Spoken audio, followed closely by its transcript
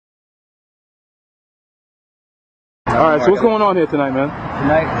Alright, so what's going on here tonight, man?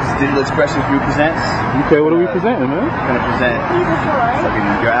 Tonight, Digital Expression Group presents. Okay, what are we presenting, man? We're going to present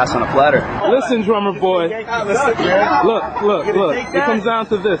your ass on a platter. Listen, drummer boy. Look. It comes down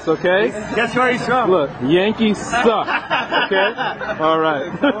to this, okay? Guess where he's from? Look, Yankees suck, okay?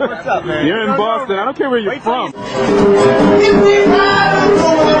 Alright. What's up, man? You're in Boston. I don't care where you're from.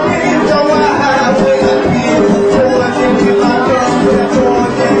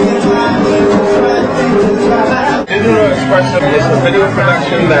 Digital Expression is a video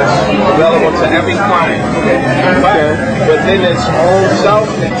production that's available to every client, but within its own self,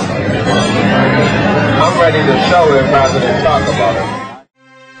 I'm ready to show it rather than talk about it.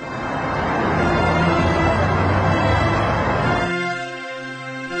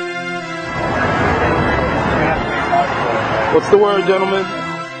 What's the word, gentlemen?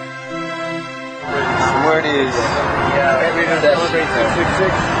 The word is celebrate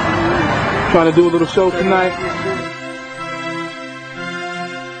 666. Trying to do a little show tonight.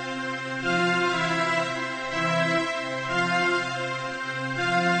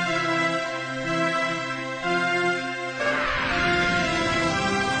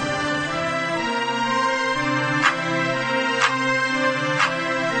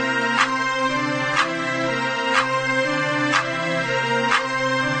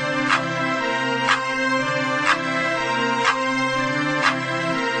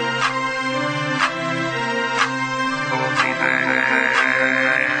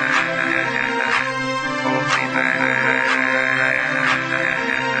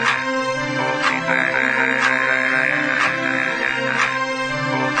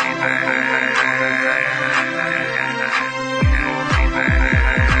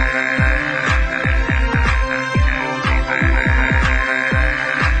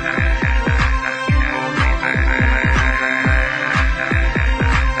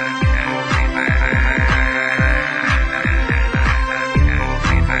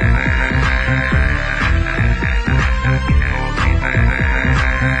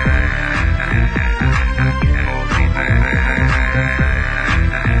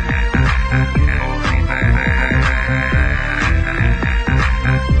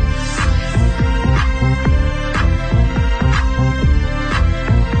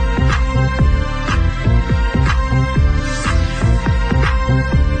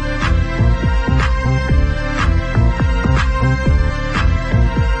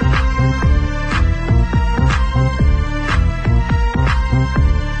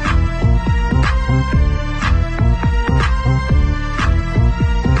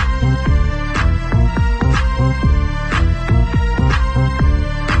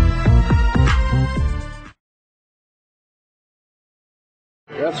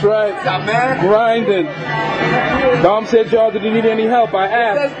 That's right. Grinding. Dom said, y'all, did you need any help? I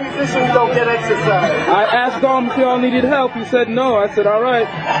asked. Musicians don't get exercise. I asked Dom if y'all needed help. He said no. I said, all right.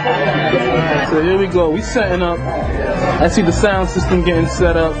 So here we go. We setting up. I see the sound system getting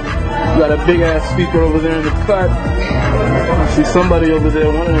set up. We got a big ass speaker over there in the cut. I see somebody over there,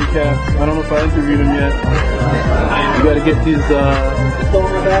 one of them cats. I don't know if I interviewed him yet. We got to get these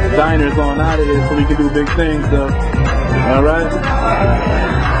diners on out of there so we can do big things, though. All right.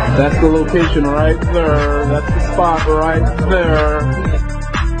 That's the location right there. That's the spot right there.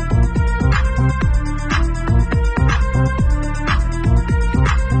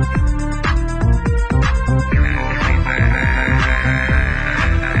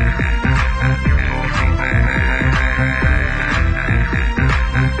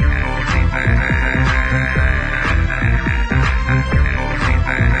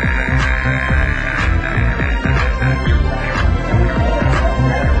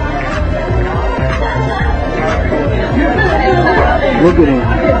 Look at him.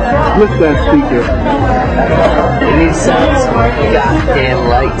 Look at that speaker. It needs sounds goddamn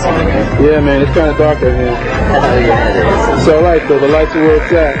light. Yeah, man, it's kind of dark right here. Hell yeah, it is. It's alright though, the lights are where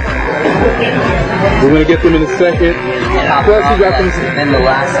it's at. We're going to get them in a second. Plus, we got them in the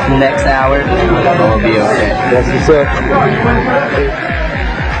next hour, it'll be okay. That's what's up.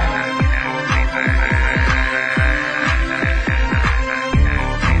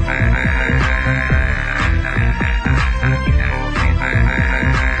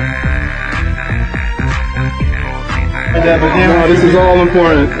 No, this is all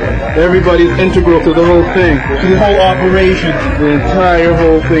important. Everybody's integral to the whole thing. To the whole operation. The entire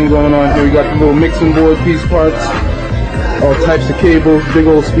whole thing going on here. We got the little mixing board piece parts, all types of cables, big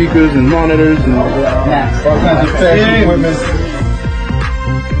old speakers and monitors and all kinds of fashion equipment.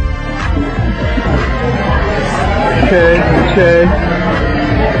 Okay.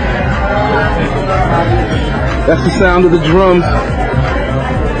 That's the sound of the drums.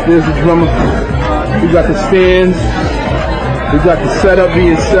 There's the drummer. We got the stands. We got the setup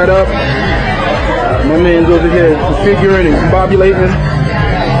being set up. My man's over here configuring and populating.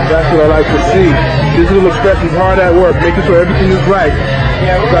 That's what I like to see. Digital Express is hard at work, making sure everything is right.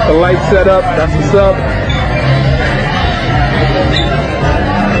 We got the light set up. That's what's up.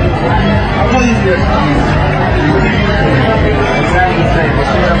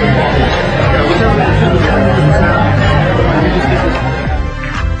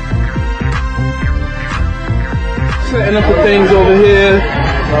 Setting up the things over here.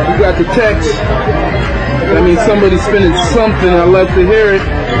 We got the text. That means somebody's spinning something. I love to hear it.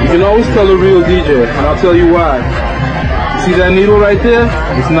 You can always tell a real DJ, and I'll tell you why. See that needle right there?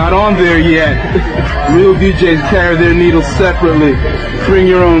 It's not on there yet. Real DJs carry their needles separately. Bring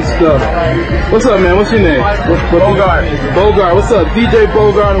your own stuff. What's up, man? What's your name? Bogart. Bogart. What's up? DJ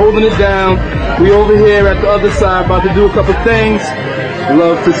Bogart holding it down. We over here at the other side about to do a couple things.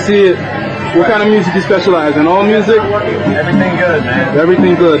 Love to see it. What kind of music you specialize in? All music? Everything good, man.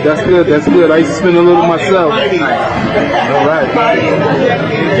 Everything good. That's good. That's good. I used to spin a little myself. All right.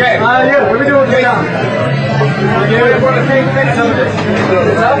 Yeah, what are we doing today?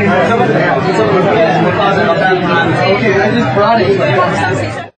 Okay, I just brought it.